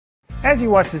As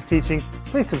you watch this teaching,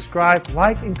 please subscribe,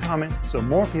 like, and comment so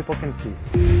more people can see.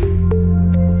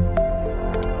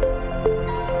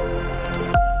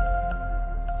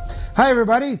 Hi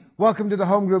everybody, welcome to the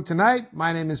home group tonight.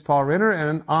 My name is Paul Renner,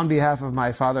 and on behalf of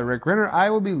my father Rick Renner, I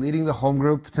will be leading the home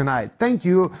group tonight. Thank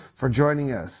you for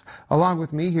joining us. Along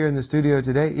with me here in the studio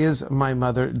today is my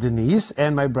mother Denise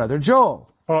and my brother Joel.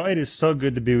 Paul, it is so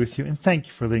good to be with you, and thank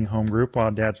you for leading home group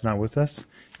while Dad's not with us.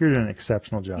 You're doing an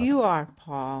exceptional job. You are,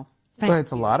 Paul. Well,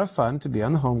 it's a lot of fun to be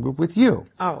on the home group with you.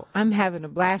 Oh, I'm having a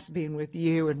blast being with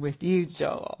you and with you,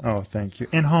 Joel. Oh, thank you.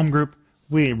 In home group,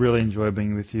 we really enjoy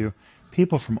being with you.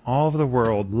 People from all over the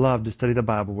world love to study the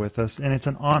Bible with us, and it's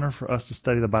an honor for us to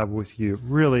study the Bible with you.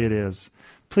 Really it is.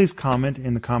 Please comment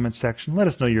in the comments section. Let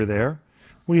us know you're there.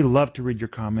 We love to read your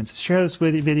comments. Share this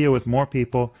video with more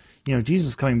people. You know, Jesus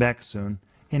is coming back soon,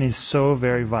 and it is so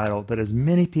very vital that as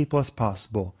many people as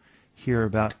possible hear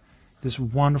about this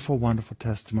wonderful, wonderful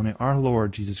testimony. Our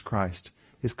Lord Jesus Christ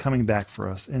is coming back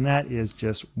for us, and that is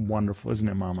just wonderful, isn't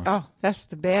it, Mama? Oh, that's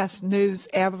the best news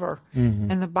ever.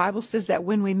 And the Bible says that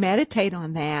when we meditate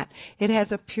on that, it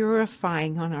has a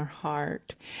purifying on our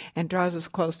heart and draws us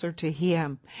closer to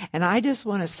Him. And I just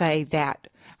want to say that,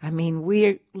 I mean,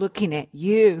 we're looking at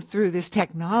you through this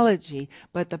technology,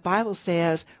 but the Bible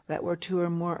says that where two or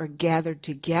more are gathered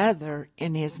together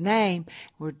in His name,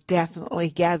 we're definitely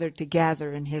gathered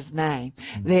together in His name.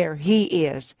 There He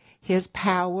is, His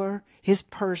power, His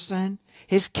person,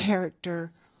 His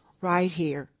character, right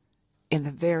here in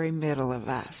the very middle of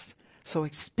us. So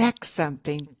expect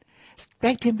something.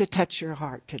 Expect Him to touch your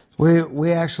heart today.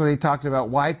 We actually talked about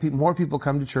why more people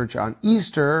come to church on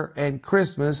Easter and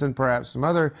Christmas and perhaps some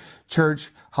other church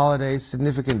holidays,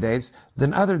 significant dates,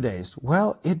 than other days.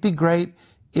 Well, it'd be great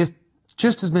if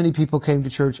just as many people came to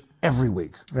church every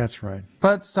week. That's right.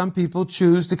 But some people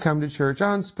choose to come to church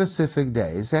on specific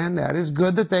days, and that is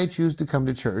good that they choose to come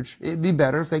to church. It'd be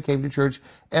better if they came to church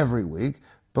every week,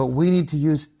 but we need to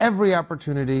use every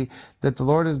opportunity that the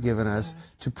Lord has given us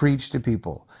to preach to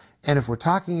people. And if we're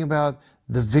talking about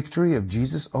the victory of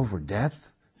Jesus over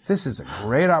death, this is a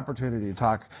great opportunity to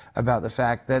talk about the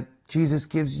fact that Jesus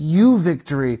gives you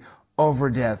victory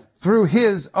over death through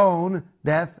His own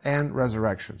death and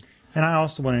resurrection. And I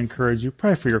also want to encourage you,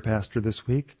 pray for your pastor this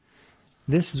week.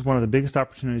 This is one of the biggest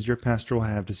opportunities your pastor will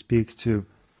have to speak to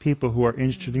people who are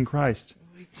interested in Christ.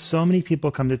 So many people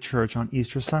come to church on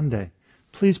Easter Sunday.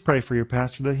 Please pray for your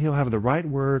pastor that he'll have the right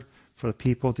word for the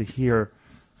people to hear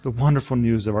the wonderful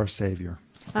news of our Savior.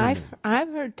 I've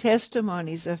heard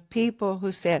testimonies of people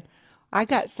who said, I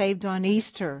got saved on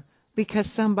Easter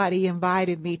because somebody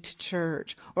invited me to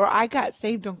church. Or I got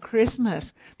saved on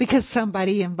Christmas because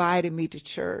somebody invited me to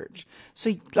church.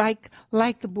 So like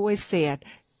the boy said,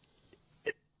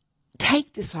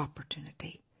 take this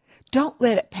opportunity. Don't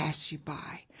let it pass you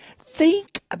by.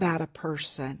 Think about a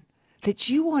person that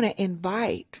you want to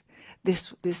invite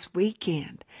this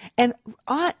weekend. And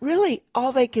really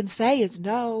all they can say is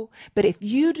no. But if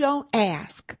you don't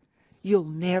ask, you'll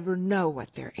never know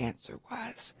what their answer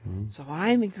was. So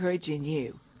I'm encouraging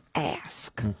you,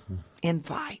 ask,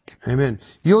 invite. Amen.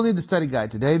 You'll need the study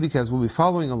guide today because we'll be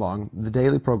following along the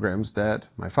daily programs that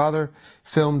my father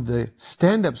filmed the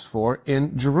stand-ups for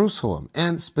in Jerusalem.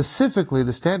 And specifically,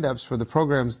 the stand-ups for the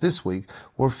programs this week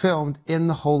were filmed in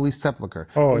the Holy Sepulchre.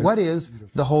 Oh, what is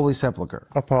the Holy Sepulchre?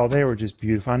 Oh, Paul, they were just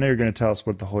beautiful. I know you're going to tell us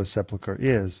what the Holy Sepulchre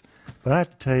is, but I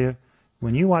have to tell you,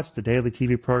 when you watch the daily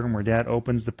TV program where Dad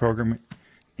opens the program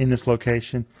in this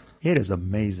location, it is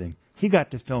amazing. He got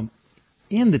to film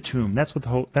in the tomb. That's what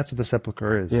the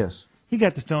sepulchre is. Yes. He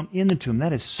got to film in the tomb.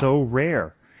 That is so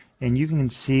rare. And you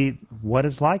can see what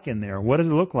it's like in there. What does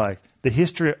it look like? The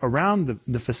history around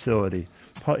the facility.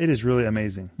 Paul, it is really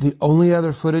amazing. The only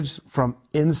other footage from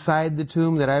inside the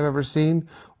tomb that I've ever seen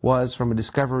was from a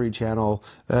Discovery Channel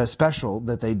special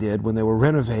that they did when they were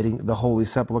renovating the Holy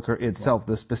Sepulchre itself,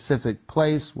 the specific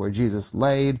place where Jesus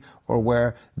laid or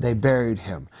where they buried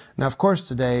Him. Now, of course,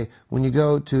 today, when you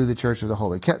go to the Church of the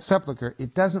Holy Sepulchre,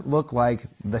 it doesn't look like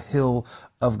the hill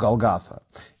of Golgotha.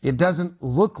 It doesn't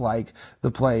look like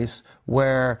the place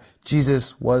where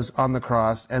Jesus was on the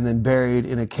cross and then buried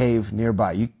in a cave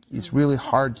nearby. It's really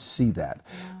hard to see that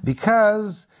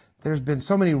because there's been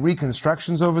so many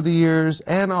reconstructions over the years,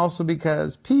 and also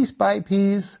because piece by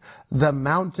piece, the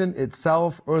mountain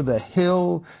itself or the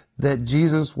hill that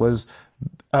Jesus was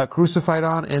crucified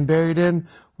on and buried in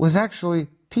was actually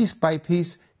piece by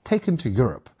piece taken to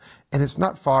Europe. And it's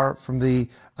not far from the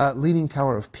Leaning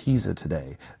Tower of Pisa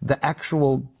today. The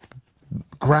actual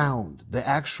ground, the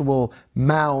actual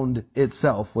mound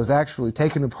itself was actually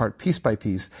taken apart piece by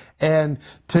piece and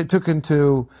taken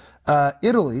to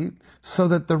Italy, so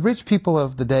that the rich people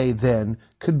of the day then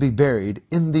could be buried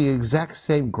in the exact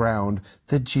same ground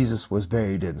that Jesus was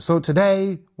buried in. So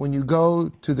today, when you go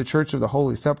to the Church of the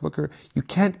Holy Sepulchre, you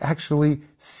can't actually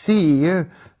see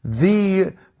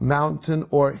the mountain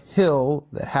or hill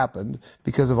that happened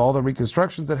because of all the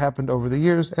reconstructions that happened over the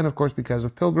years, and of course because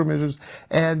of pilgrimages,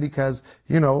 and because,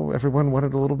 everyone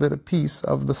wanted a little bit of piece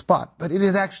of the spot. But it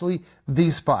is actually the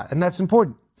spot, and that's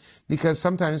important. Because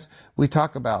sometimes we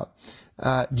talk about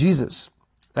Jesus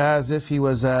as if he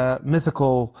was a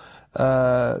mythical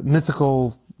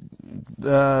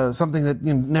something that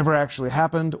never actually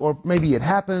happened, or maybe it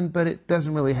happened, but it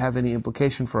doesn't really have any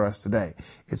implication for us today.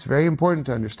 It's very important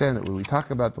to understand that when we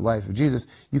talk about the life of Jesus,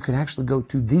 you can actually go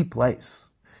to the place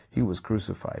he was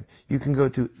crucified. You can go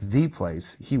to the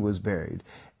place he was buried.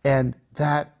 And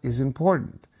that is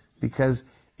important because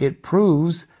it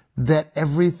proves that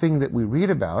everything that we read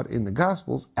about in the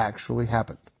Gospels actually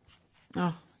happened.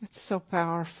 Oh, it's so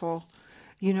powerful.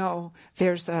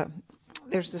 There's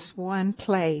this one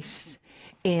place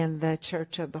in the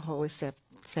Church of the Holy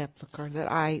Sepulchre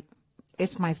that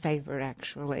it's my favorite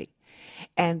actually.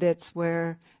 And it's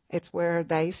where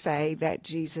they say that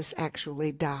Jesus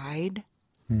actually died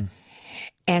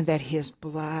and that his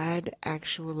blood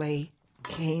actually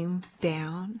came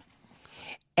down.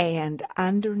 And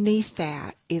underneath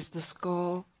that is the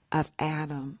skull of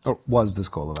Adam. Or was the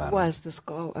skull of Adam. Was the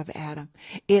skull of Adam.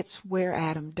 It's where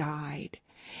Adam died.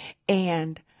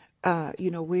 And,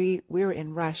 we're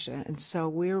in Russia, and so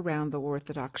we're around the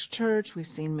Orthodox Church. We've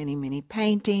seen many, many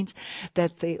paintings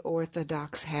that the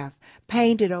Orthodox have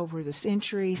painted over the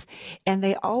centuries, and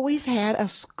they always had a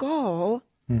skull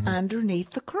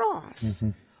underneath the cross.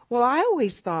 Well, I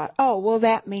always thought,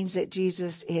 that means that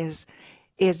Jesus is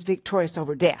victorious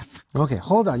over death. Okay,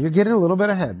 hold on. You're getting a little bit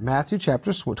ahead. Matthew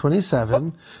chapter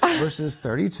 27, verses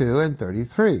 32 and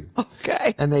 33.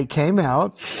 Okay. And they came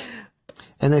out,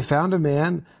 and they found a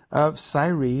man of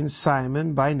Cyrene,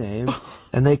 Simon by name,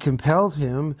 and they compelled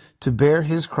him to bear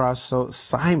his cross. So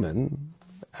Simon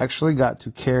actually got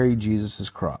to carry Jesus'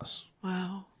 cross.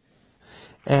 Wow.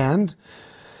 And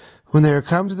when they were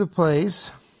come to the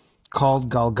place called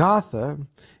Golgotha,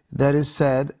 that is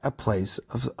said a place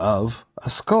of a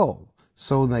skull.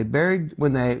 So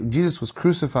when Jesus was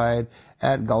crucified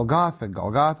at Golgotha,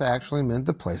 Golgotha actually meant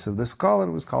the place of the skull, and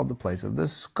it was called the place of the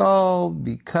skull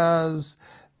because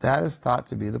that is thought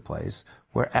to be the place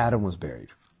where Adam was buried.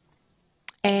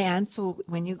 And so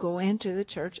when you go into the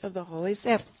Church of the Holy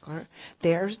Sepulchre,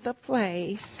 there's the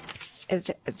place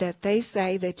that they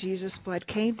say that Jesus' blood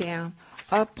came down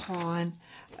upon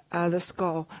the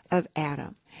skull of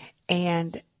Adam.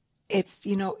 And it's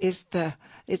the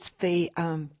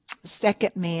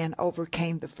second man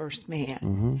overcame the first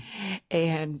man.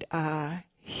 And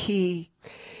he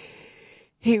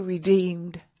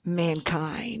redeemed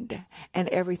mankind and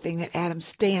everything that Adam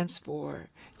stands for.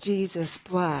 Jesus'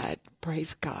 blood,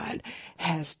 praise God,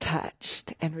 has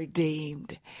touched and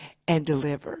redeemed and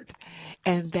delivered.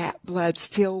 And that blood's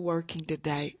still working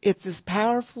today. It's as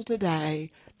powerful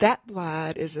today. That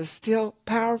blood is as still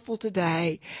powerful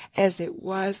today as it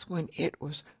was when it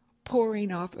was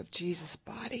pouring off of Jesus'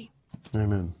 body.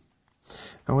 Amen.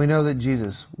 And we know that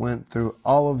Jesus went through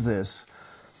all of this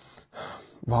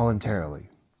voluntarily.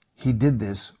 He did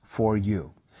this for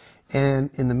you. And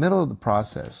in the middle of the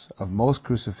process of most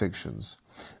crucifixions,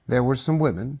 there were some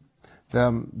women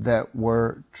that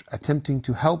were attempting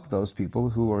to help those people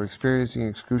who were experiencing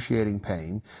excruciating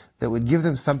pain, that would give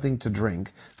them something to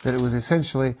drink, that it was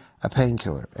essentially a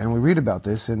painkiller. And we read about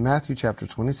this in Matthew chapter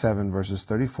 27, verses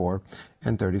 34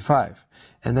 and 35.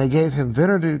 And they gave him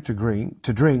vinegar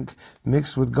to drink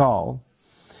mixed with gall.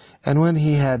 And when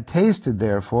he had tasted,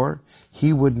 therefore,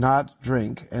 he would not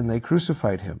drink, and they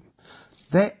crucified him.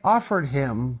 They offered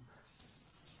him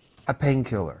a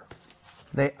painkiller.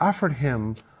 They offered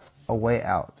him a way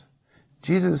out.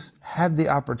 Jesus had the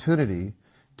opportunity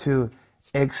to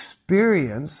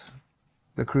experience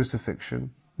the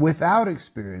crucifixion without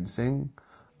experiencing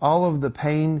all of the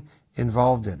pain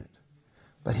involved in it.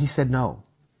 But he said no.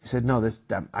 He said, no,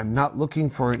 I'm not looking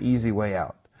for an easy way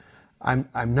out. I'm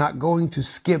not going to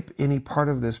skip any part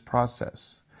of this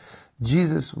process.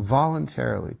 Jesus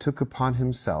voluntarily took upon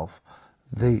himself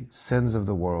the sins of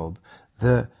the world.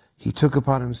 He took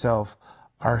upon himself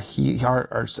our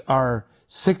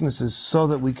sicknesses so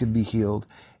that we could be healed.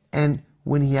 And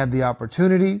when he had the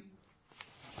opportunity,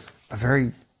 a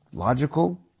very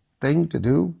logical thing to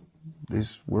do,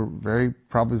 these were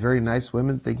probably very nice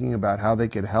women thinking about how they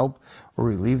could help or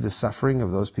relieve the suffering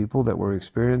of those people that were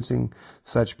experiencing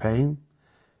such pain.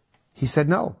 He said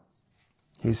no.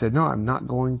 He said, no, I'm not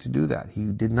going to do that. He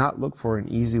did not look for an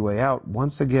easy way out,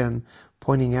 once again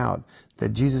pointing out that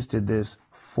Jesus did this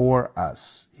for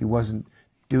us.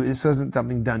 This wasn't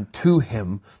something done to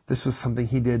him. This was something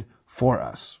he did for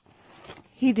us.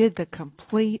 He did the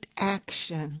complete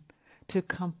action to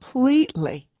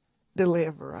completely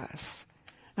deliver us.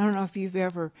 I don't know if you've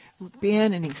ever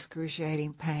been in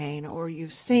excruciating pain, or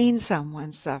you've seen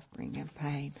someone suffering in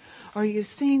pain, or you've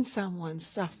seen someone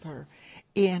suffer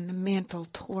in mental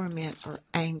torment or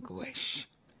anguish.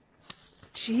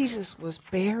 Jesus was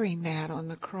bearing that on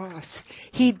the cross.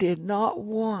 He did not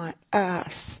want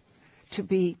us to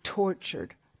be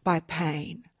tortured by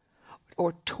pain,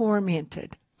 or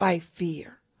tormented by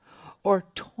fear, or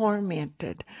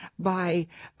tormented by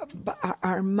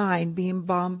our mind being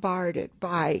bombarded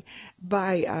by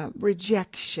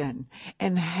rejection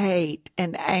and hate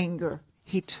and anger.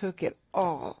 He took it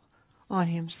all on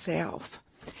himself.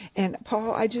 And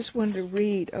Paul, I just wanted to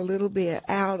read a little bit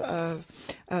out of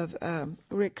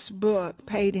Rick's book,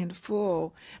 Paid in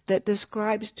Full, that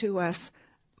describes to us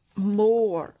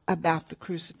more about the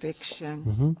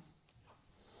crucifixion.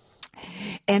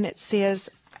 And it says,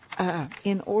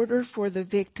 in order for the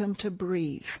victim to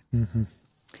breathe,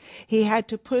 he had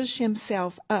to push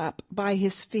himself up by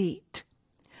his feet,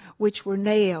 which were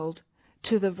nailed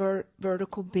to the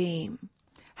vertical beam.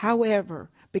 However,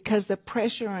 because the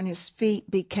pressure on his feet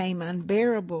became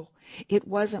unbearable, it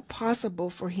wasn't possible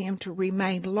for him to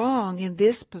remain long in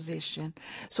this position.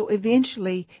 So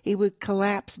eventually he would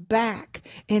collapse back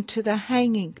into the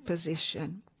hanging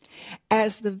position.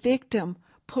 As the victim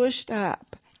pushed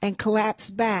up and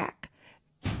collapsed back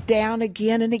down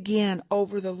again and again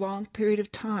over the long period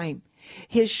of time,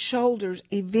 his shoulders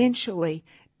eventually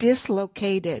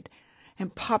dislocated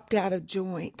and popped out of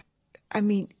joint. I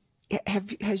mean,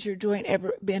 has your joint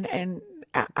ever been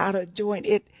out of joint?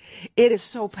 It is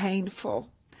so painful.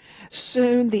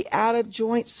 Soon the out of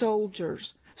joint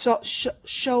shoulders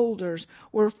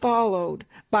were followed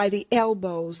by the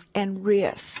elbows and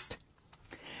wrist.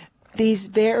 These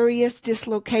various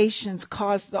dislocations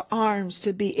caused the arms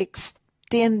to be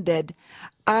extended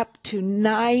up to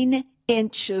 9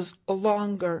 inches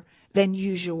longer than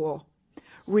usual,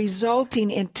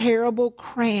 resulting in terrible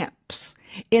cramps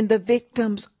in the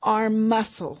victim's arm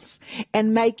muscles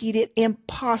and making it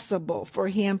impossible for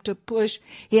him to push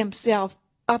himself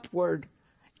upward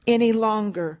any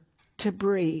longer to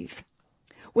breathe.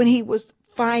 When he was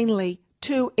finally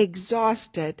too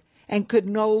exhausted and could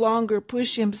no longer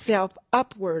push himself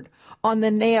upward on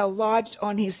the nail lodged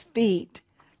on his feet,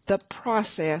 the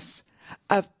process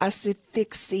of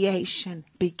asphyxiation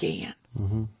began.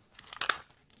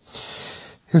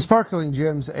 In Sparkling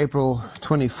Gems, April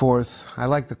 24th, I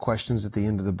like the questions at the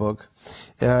end of the book.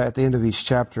 At the end of each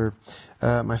chapter,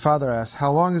 my father asked,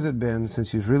 how long has it been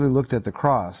since you've really looked at the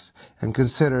cross and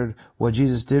considered what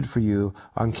Jesus did for you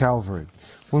on Calvary?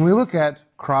 When we look at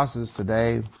crosses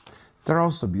today, they're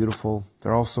also beautiful.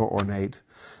 They're also ornate.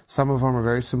 Some of them are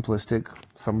very simplistic.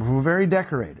 Some of them are very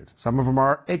decorated. Some of them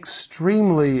are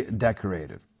extremely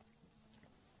decorated.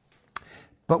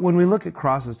 But when we look at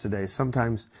crosses today,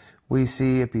 sometimes we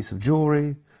see a piece of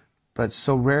jewelry, but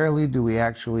so rarely do we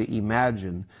actually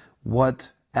imagine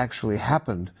what actually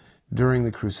happened during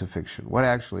the crucifixion, what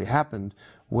actually happened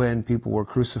when people were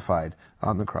crucified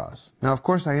on the cross. Now, of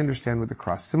course, I understand what the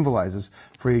cross symbolizes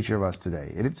for each of us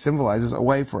today. It symbolizes a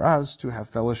way for us to have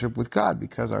fellowship with God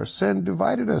because our sin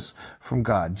divided us from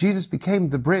God. Jesus became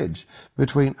the bridge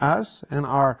between us and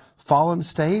our fallen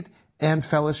state and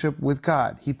fellowship with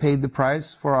God. He paid the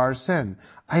price for our sin.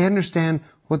 I understand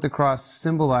what the cross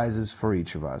symbolizes for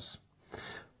each of us.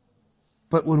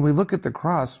 But when we look at the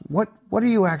cross, what are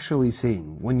you actually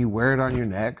seeing when you wear it on your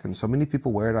neck? And so many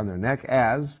people wear it on their neck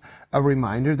as a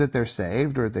reminder that they're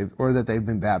saved or that they've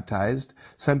been baptized.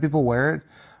 Some people wear it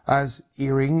as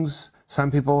earrings. Some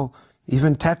people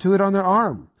even tattoo it on their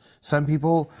arm. Some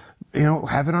people,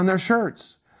 have it on their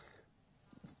shirts.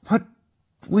 But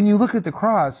when you look at the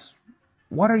cross,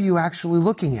 what are you actually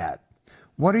looking at?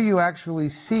 What are you actually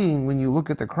seeing when you look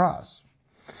at the cross?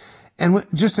 And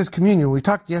just as communion, we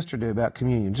talked yesterday about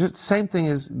communion. Just same thing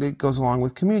that goes along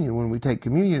with communion. When we take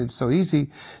communion, it's so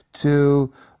easy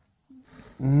to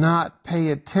not pay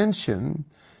attention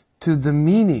to the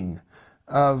meaning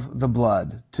of the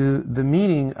blood, to the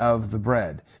meaning of the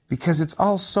bread, because it's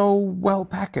all so well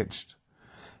packaged.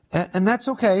 And that's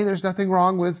okay. There's nothing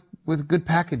wrong with good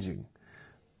packaging.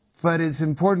 But it's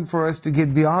important for us to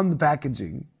get beyond the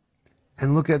packaging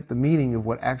and look at the meaning of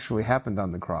what actually happened on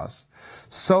the cross,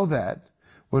 so that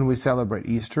when we celebrate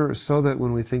Easter, or so that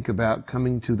when we think about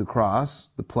coming to the cross,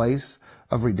 the place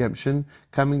of redemption,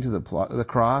 coming to the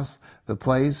cross, the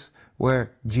place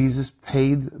where Jesus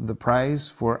paid the price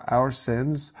for our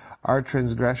sins, our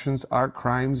transgressions, our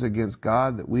crimes against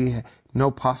God that we no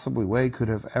possibly way could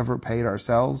have ever paid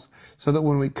ourselves, so that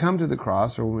when we come to the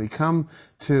cross, or when we come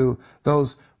to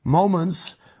those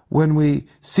moments when we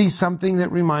see something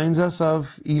that reminds us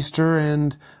of Easter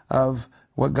and of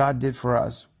what God did for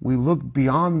us, we look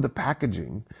beyond the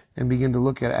packaging and begin to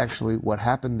look at actually what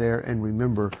happened there and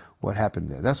remember what happened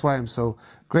there. That's why I'm so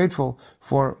grateful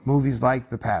for movies like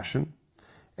The Passion.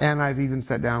 And I've even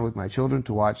sat down with my children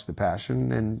to watch The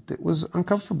Passion, and it was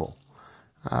uncomfortable.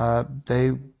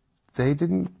 They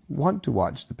didn't want to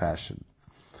watch The Passion.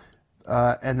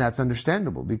 And that's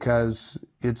understandable because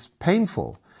it's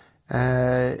painful.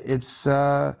 It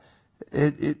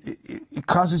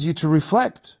causes you to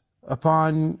reflect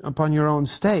upon your own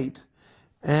state.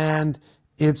 And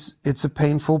it's a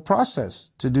painful process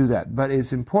to do that, but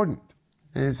it's important.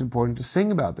 And it's important to sing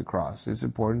about the cross. It's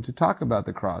important to talk about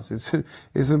the cross. It's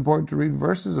important to read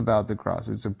verses about the cross.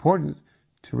 It's important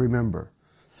to remember.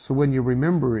 So when you're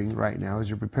remembering right now, as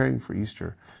you're preparing for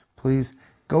Easter, please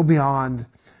go beyond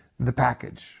the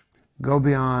package. Go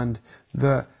beyond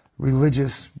the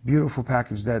religious, beautiful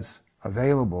package that's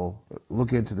available.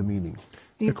 Look into the meaning.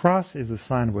 The cross is a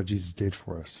sign of what Jesus did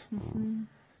for us. Mm-hmm.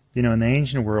 You know, in the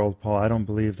ancient world, Paul, I don't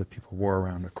believe that people wore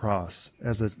around a cross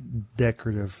as a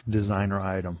decorative designer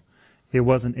item. It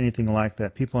wasn't anything like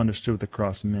that. People understood what the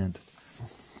cross meant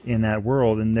in that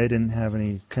world, and they didn't have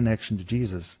any connection to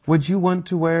Jesus. Would you want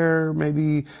to wear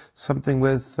maybe something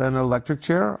with an electric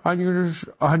chair on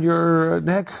your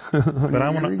neck? But I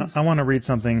want to read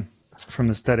something from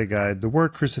the study guide. The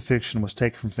word crucifixion was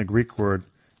taken from the Greek word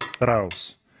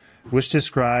stauros, which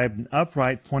described an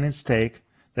upright pointed stake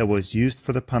that was used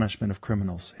for the punishment of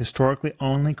criminals. Historically,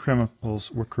 only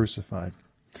criminals were crucified.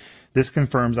 This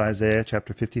confirms Isaiah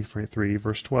chapter 53,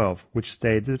 verse 12, which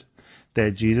stated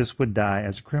that Jesus would die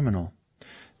as a criminal.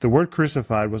 The word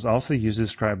crucified was also used to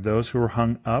describe those who were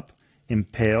hung up,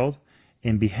 impaled,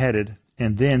 and beheaded,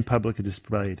 and then publicly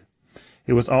displayed.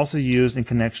 It was also used in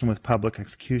connection with public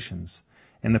executions,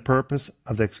 and the purpose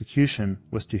of the execution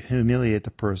was to humiliate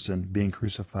the person being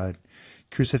crucified.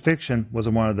 Crucifixion was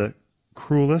one of the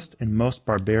cruelest and most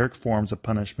barbaric forms of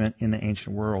punishment in the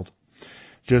ancient world.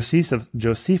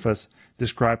 Josephus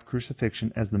described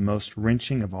crucifixion as the most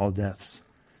wrenching of all deaths.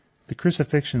 The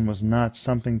crucifixion was not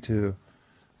something to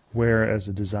wear as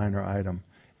a designer item.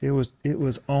 It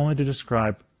was only to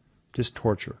describe just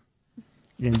torture.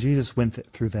 And Jesus went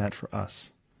through that for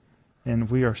us. And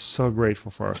we are so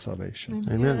grateful for our salvation.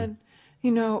 Amen.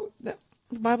 You know, the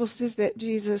Bible says that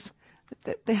Jesus,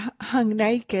 that they hung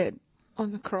naked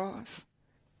on the cross.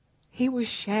 He was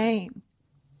shamed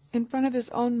in front of his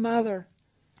own mother.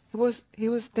 He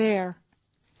was there.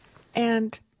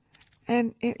 And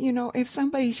you know, if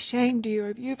somebody shamed you, or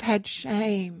if you've had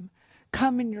shame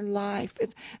come in your life,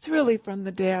 it's really from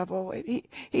the devil.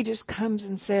 He just comes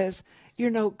and says, you're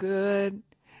no good.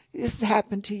 This has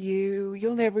happened to you.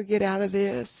 You'll never get out of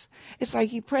this. It's like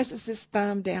he presses his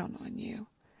thumb down on you.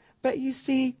 But you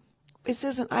see, it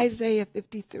says in Isaiah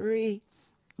 53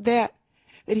 that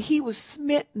he was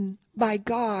smitten by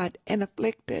God and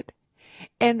afflicted.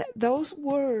 And those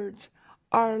words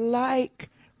are like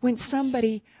when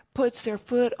somebody puts their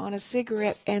foot on a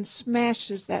cigarette and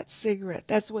smashes that cigarette.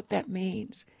 That's what that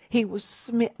means. He was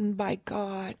smitten by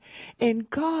God. And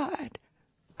God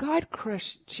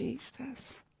crushed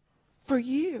Jesus for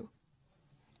you.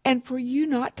 And for you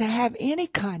not to have any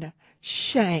kind of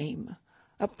shame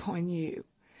upon you.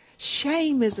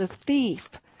 Shame is a thief.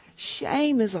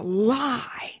 Shame is a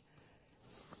lie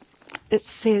that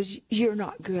says you're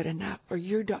not good enough, or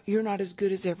you're not as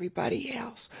good as everybody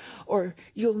else, or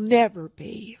you'll never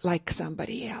be like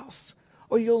somebody else,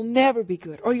 or you'll never be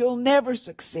good, or you'll never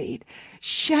succeed.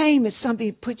 Shame is something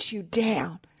that puts you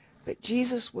down. But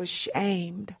Jesus was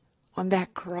shamed on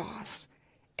that cross,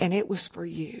 and it was for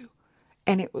you,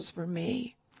 and it was for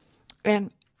me.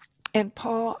 And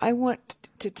Paul, I want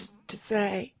to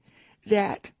say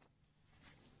that,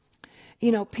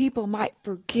 you know, people might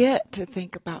forget to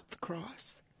think about the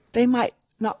cross. They might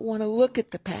not want to look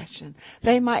at the passion.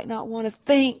 They might not want to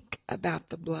think about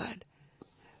the blood.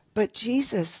 But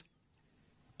Jesus,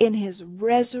 in his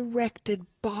resurrected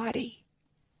body,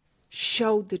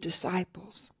 showed the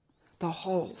disciples the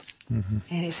holes in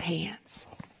his hands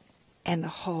and the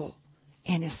hole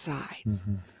in his sides.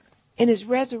 In his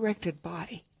resurrected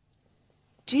body,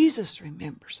 Jesus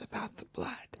remembers about the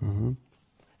blood.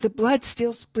 The blood's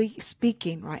still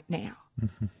speaking right now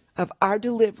of our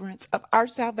deliverance, of our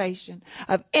salvation,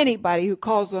 of anybody who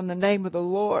calls on the name of the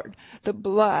Lord. The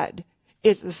blood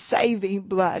is the saving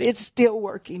blood. It's still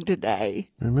working today.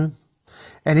 Amen.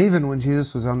 And even when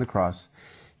Jesus was on the cross,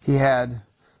 he had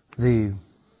the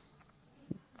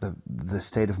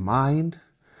state of mind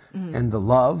and the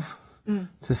love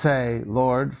to say,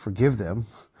 Lord, forgive them,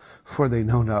 for they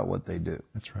know not what they do.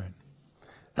 That's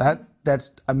right.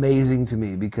 That's amazing to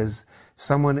me, because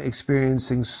someone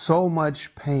experiencing so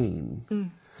much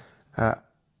pain,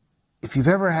 if you've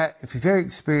ever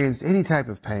experienced any type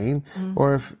of pain,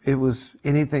 or if it was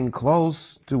anything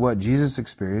close to what Jesus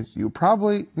experienced, you're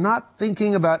probably not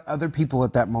thinking about other people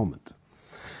at that moment.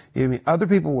 I mean, other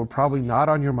people were probably not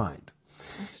on your mind.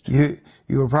 You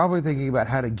were probably thinking about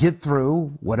how to get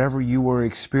through whatever you were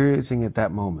experiencing at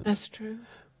that moment. That's true.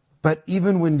 But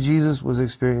even when Jesus was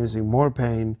experiencing more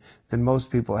pain than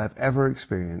most people have ever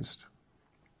experienced,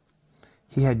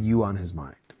 he had you on his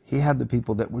mind. He had the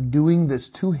people that were doing this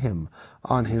to him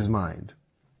on his mind.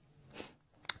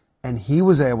 And he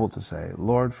was able to say,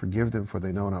 Lord, forgive them, for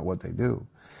they know not what they do.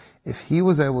 If he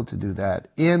was able to do that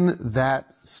in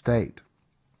that state,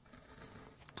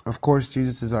 of course,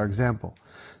 Jesus is our example.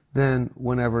 Then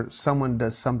whenever someone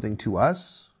does something to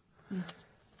us,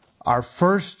 our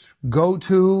first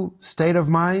go-to state of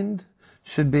mind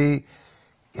should be,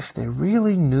 if they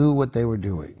really knew what they were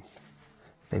doing,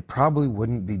 they probably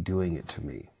wouldn't be doing it to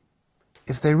me.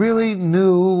 If they really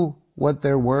knew what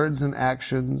their words and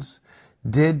actions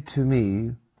did to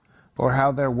me, or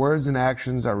how their words and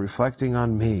actions are reflecting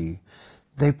on me,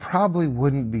 they probably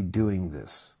wouldn't be doing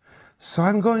this. So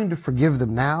I'm going to forgive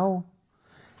them now,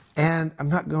 and I'm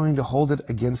not going to hold it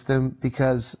against them,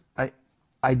 because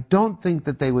I don't think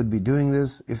that they would be doing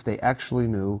this if they actually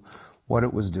knew what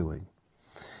it was doing.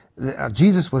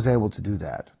 Jesus was able to do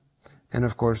that. And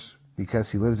of course, because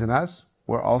he lives in us,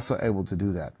 we're also able to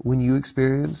do that. When you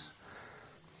experience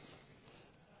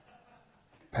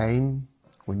pain,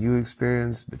 when you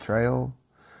experience betrayal,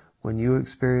 when you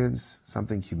experience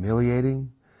something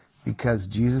humiliating, because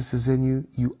Jesus is in you,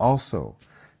 you also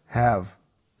have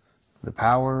the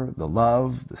power, the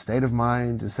love, the state of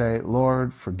mind to say,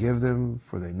 Lord, forgive them,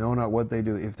 for they know not what they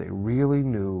do. If they really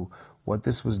knew what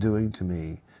this was doing to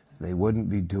me, they wouldn't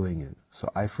be doing it.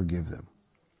 So I forgive them.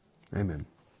 Amen.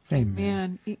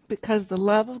 Amen. Because the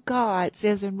love of God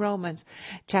says in Romans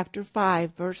chapter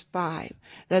 5, verse 5,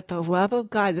 that the love of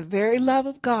God, the very love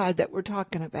of God that we're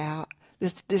talking about,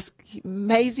 this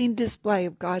amazing display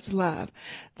of God's love,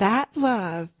 that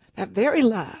very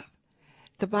love,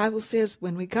 the Bible says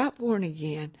when we got born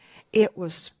again, it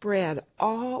was spread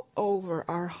all over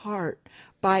our heart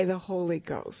by the Holy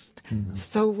Ghost. Mm-hmm.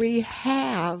 So we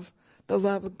have the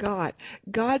love of God.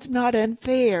 God's not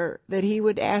unfair that he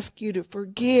would ask you to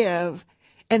forgive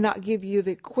and not give you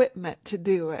the equipment to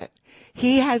do it.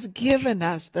 He has given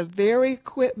us the very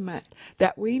equipment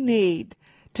that we need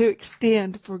to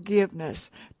extend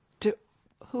forgiveness to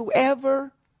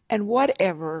whoever and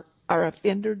whatever our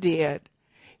offender did.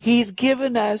 He's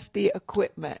given us the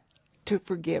equipment to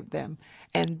forgive them,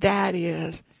 and that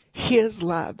is his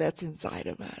love that's inside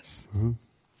of us.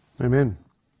 Mm-hmm. Amen.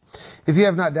 If you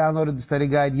have not downloaded the study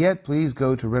guide yet, please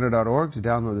go to renner.org to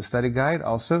download the study guide.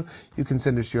 Also, you can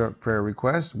send us your prayer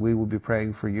requests. We will be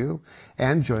praying for you.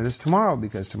 And join us tomorrow,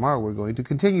 because tomorrow we're going to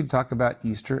continue to talk about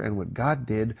Easter and what God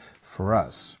did for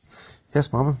us.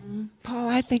 Yes, Mama? Paul,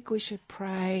 I think we should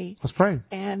pray. Let's pray.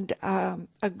 And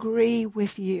agree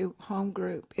with you, home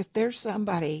group. If there's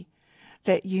somebody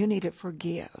that you need to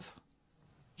forgive,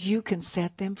 you can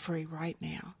set them free right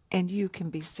now, and you can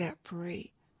be set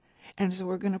free. And so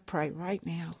we're going to pray right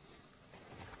now.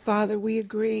 Father, we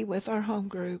agree with our home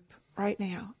group right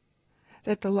now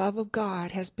that the love of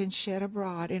God has been shed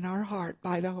abroad in our heart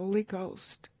by the Holy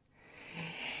Ghost.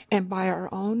 And by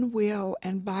our own will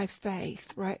and by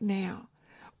faith right now,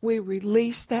 we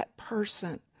release that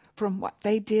person from what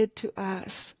they did to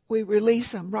us. We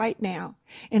release them right now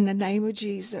in the name of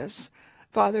Jesus.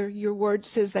 Father, your word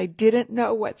says they didn't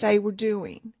know what they were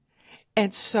doing.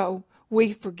 And so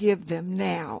we forgive them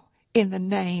now in the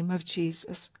name of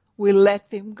Jesus. We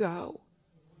let them go.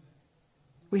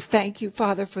 We thank you,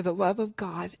 Father, for the love of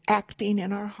God acting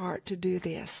in our heart to do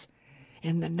this.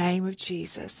 In the name of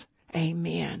Jesus.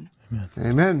 Amen. Amen.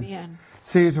 Amen. Amen.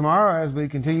 See you tomorrow as we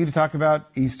continue to talk about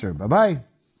Easter. Bye-bye.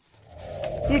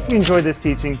 If you enjoyed this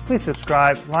teaching, please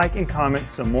subscribe, like, and comment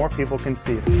so more people can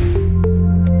see it.